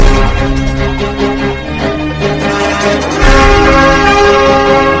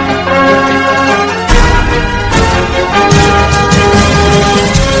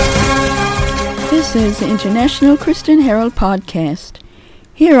is the International Christian Herald podcast.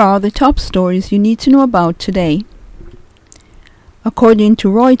 Here are the top stories you need to know about today. According to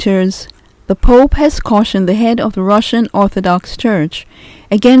Reuters, the Pope has cautioned the head of the Russian Orthodox Church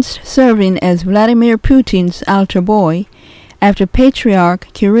against serving as Vladimir Putin's altar boy after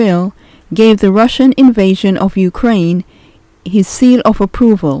Patriarch Kirill gave the Russian invasion of Ukraine his seal of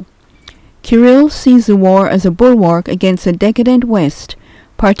approval. Kirill sees the war as a bulwark against a decadent West,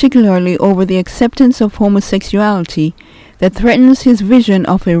 particularly over the acceptance of homosexuality that threatens his vision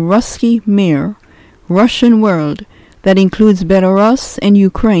of a Ruski Mir, Russian world that includes Belarus and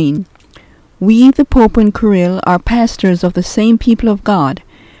Ukraine. We, the Pope and Kirill, are pastors of the same people of God.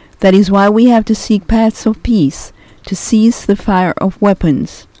 That is why we have to seek paths of peace, to cease the fire of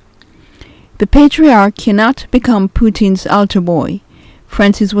weapons. The Patriarch cannot become Putin's altar boy,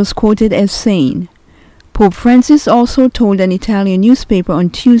 Francis was quoted as saying. Pope Francis also told an Italian newspaper on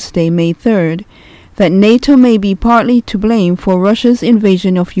Tuesday, May 3rd, that NATO may be partly to blame for Russia's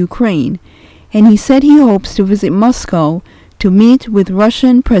invasion of Ukraine, and he said he hopes to visit Moscow to meet with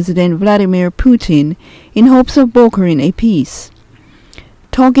Russian President Vladimir Putin in hopes of brokering a peace.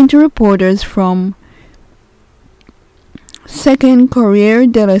 Talking to reporters from Second Corriere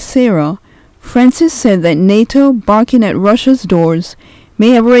della Sera, Francis said that NATO, barking at Russia's doors,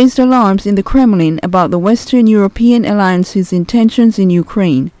 may have raised alarms in the Kremlin about the Western European alliance's intentions in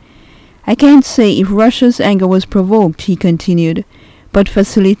Ukraine. I can't say if Russia's anger was provoked, he continued, but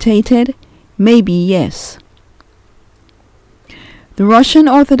facilitated? Maybe yes. The Russian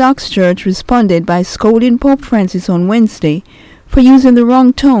Orthodox Church responded by scolding Pope Francis on Wednesday for using the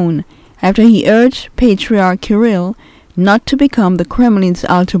wrong tone after he urged Patriarch Kirill not to become the Kremlin's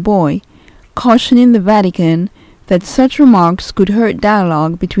altar boy, cautioning the Vatican that such remarks could hurt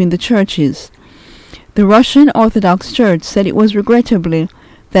dialogue between the churches. The Russian Orthodox Church said it was regrettable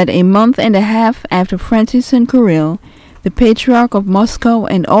that a month and a half after Francis and Kirill, the Patriarch of Moscow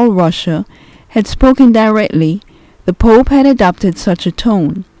and all Russia, had spoken directly, the Pope had adopted such a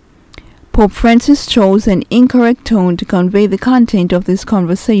tone. Pope Francis chose an incorrect tone to convey the content of this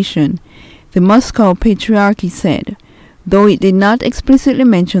conversation, the Moscow Patriarchy said, though it did not explicitly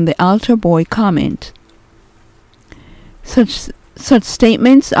mention the altar boy comment. Such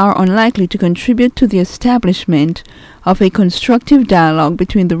statements are unlikely to contribute to the establishment of a constructive dialogue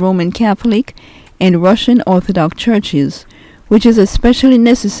between the Roman Catholic and Russian Orthodox churches, which is especially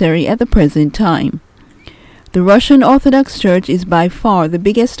necessary at the present time. The Russian Orthodox Church is by far the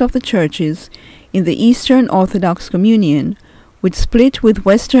biggest of the churches in the Eastern Orthodox Communion, which split with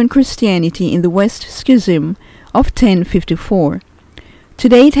Western Christianity in the West Schism of 1054.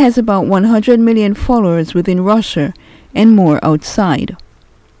 Today it has about 100 million followers within Russia and more outside.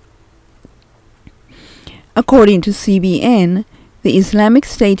 According to CBN, the Islamic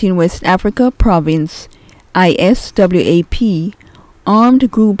State in West Africa Province, ISWAP,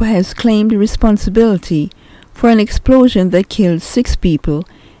 armed group has claimed responsibility for an explosion that killed 6 people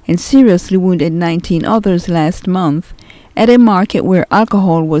and seriously wounded 19 others last month at a market where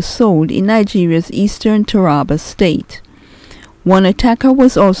alcohol was sold in Nigeria's eastern Taraba state. One attacker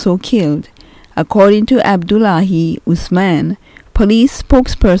was also killed, according to Abdullahi Usman, police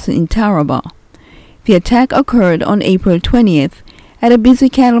spokesperson in Taraba. The attack occurred on April 20th at a busy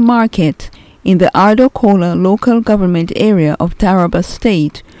cattle market in the Ardokola local government area of Taraba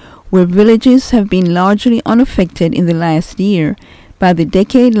State, where villages have been largely unaffected in the last year by the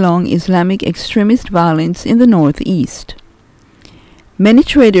decade-long Islamic extremist violence in the northeast. Many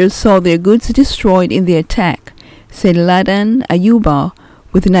traders saw their goods destroyed in the attack, said Ladan Ayuba,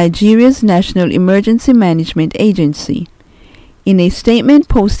 with Nigeria's National Emergency Management Agency. In a statement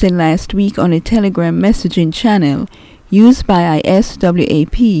posted last week on a Telegram messaging channel used by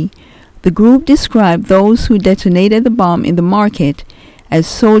ISWAP, the group described those who detonated the bomb in the market as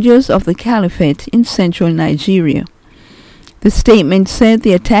soldiers of the Caliphate in central Nigeria. The statement said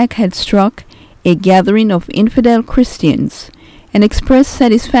the attack had struck a gathering of infidel Christians and expressed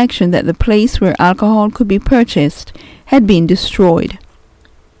satisfaction that the place where alcohol could be purchased had been destroyed.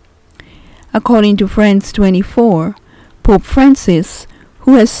 According to France 24, Pope Francis,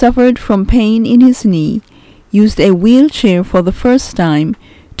 who has suffered from pain in his knee, used a wheelchair for the first time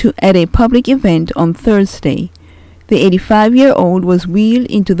at a public event on Thursday. The 85-year-old was wheeled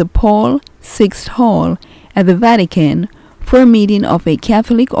into the Paul VI Hall at the Vatican for a meeting of a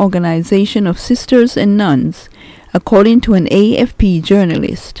Catholic organization of sisters and nuns, according to an AFP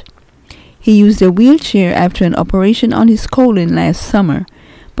journalist. He used a wheelchair after an operation on his colon last summer,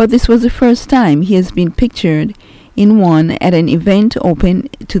 but this was the first time he has been pictured in one at an event open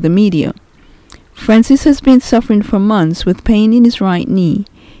to the media. Francis has been suffering for months with pain in his right knee,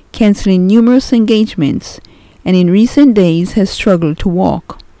 canceling numerous engagements, and in recent days has struggled to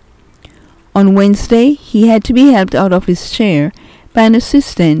walk. On Wednesday, he had to be helped out of his chair by an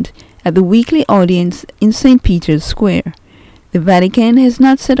assistant at the weekly audience in St. Peter's Square. The Vatican has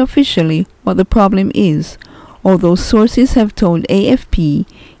not said officially what the problem is, although sources have told AFP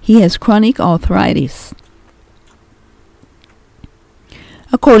he has chronic arthritis.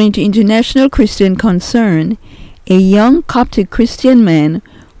 According to International Christian Concern, a young Coptic Christian man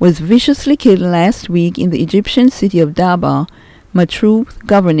was viciously killed last week in the Egyptian city of Daba, Matruh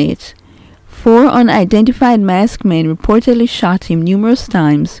Governorate. 4 unidentified masked men reportedly shot him numerous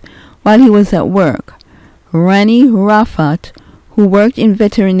times while he was at work. Rani Rafat, who worked in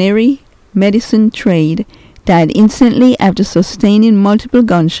veterinary medicine trade, died instantly after sustaining multiple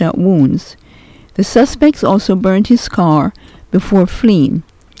gunshot wounds. The suspects also burned his car before fleeing.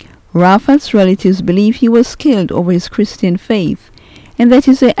 Rafat's relatives believe he was killed over his Christian faith and that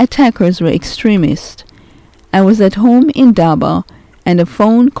his attackers were extremists. I was at home in Daba and a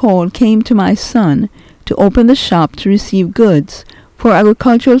phone call came to my son to open the shop to receive goods for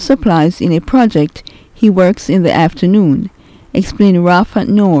agricultural supplies in a project he works in the afternoon, explained Rafat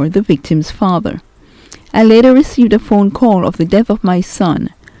Noor, the victim's father. I later received a phone call of the death of my son.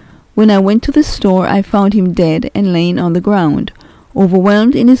 When I went to the store, I found him dead and laying on the ground,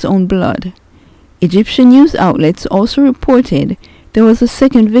 overwhelmed in his own blood. Egyptian news outlets also reported there was a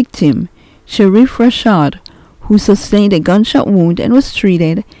second victim, Sharif Rashad, who sustained a gunshot wound and was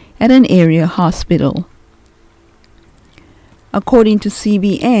treated at an area hospital. According to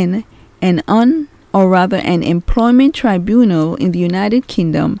CBN, an employment tribunal in the United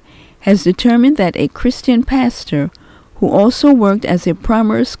Kingdom has determined that a Christian pastor who also worked as a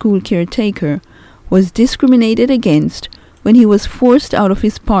primary school caretaker was discriminated against when he was forced out of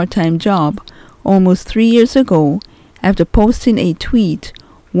his part-time job almost 3 years ago after posting a tweet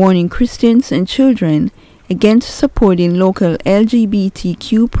warning Christians and children against supporting local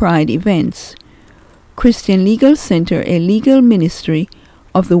LGBTQ pride events. Christian Legal Center, a legal ministry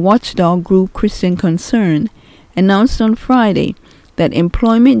of the watchdog group Christian Concern, announced on Friday that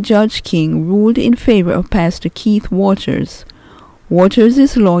Employment Judge King ruled in favor of Pastor Keith Waters.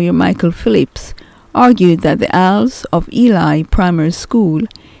 Waters' lawyer Michael Phillips argued that the Isles of Eli Primary School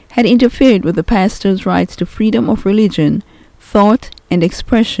had interfered with the pastor's rights to freedom of religion, thought, and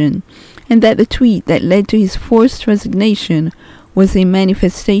expression, and that the tweet that led to his forced resignation was a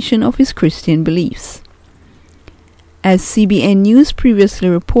manifestation of his Christian beliefs. As CBN News previously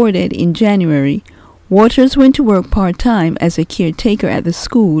reported in January, Waters went to work part-time as a caretaker at the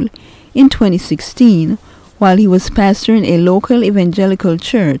school in 2016 while he was pastoring a local evangelical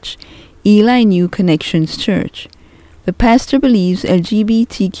church, Eli New Connections Church. The pastor believes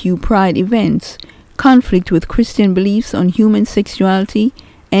LGBTQ pride events conflict with Christian beliefs on human sexuality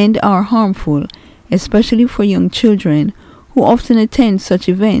and are harmful, especially for young children who often attend such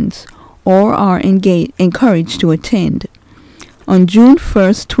events or are encouraged to attend. On June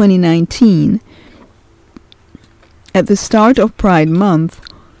 1, 2019, at the start of Pride Month,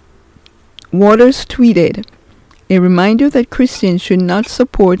 Waters tweeted, "A reminder that Christians should not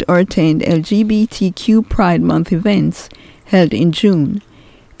support or attend LGBTQ Pride Month events held in June.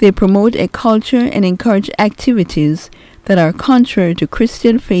 They promote a culture and encourage activities that are contrary to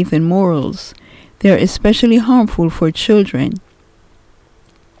Christian faith and morals. They are especially harmful for children."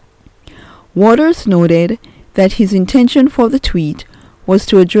 Waters noted that his intention for the tweet was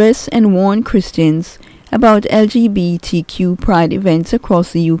to address and warn Christians about LGBTQ pride events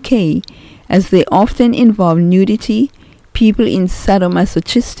across the UK, as they often involve nudity, people in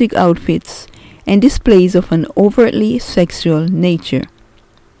sadomasochistic outfits, and displays of an overtly sexual nature.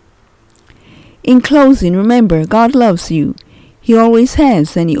 In closing, remember, God loves you. He always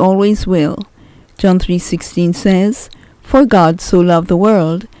has and he always will. John 3:16 says, "For God so loved the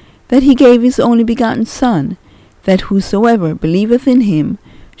world, that he gave his only begotten Son, that whosoever believeth in him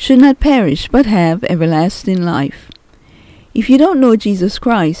should not perish but have everlasting life." If you don't know Jesus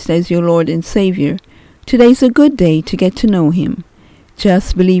Christ as your Lord and Savior, today's a good day to get to know him.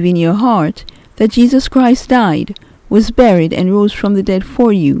 Just believe in your heart that Jesus Christ died, was buried, and rose from the dead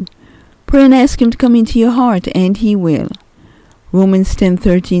for you. Pray and ask him to come into your heart, and he will. Romans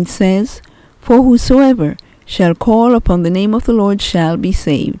 10:13 says, "For whosoever shall call upon the name of the Lord shall be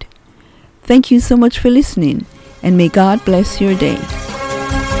saved." Thank you so much for listening, and may God bless your day.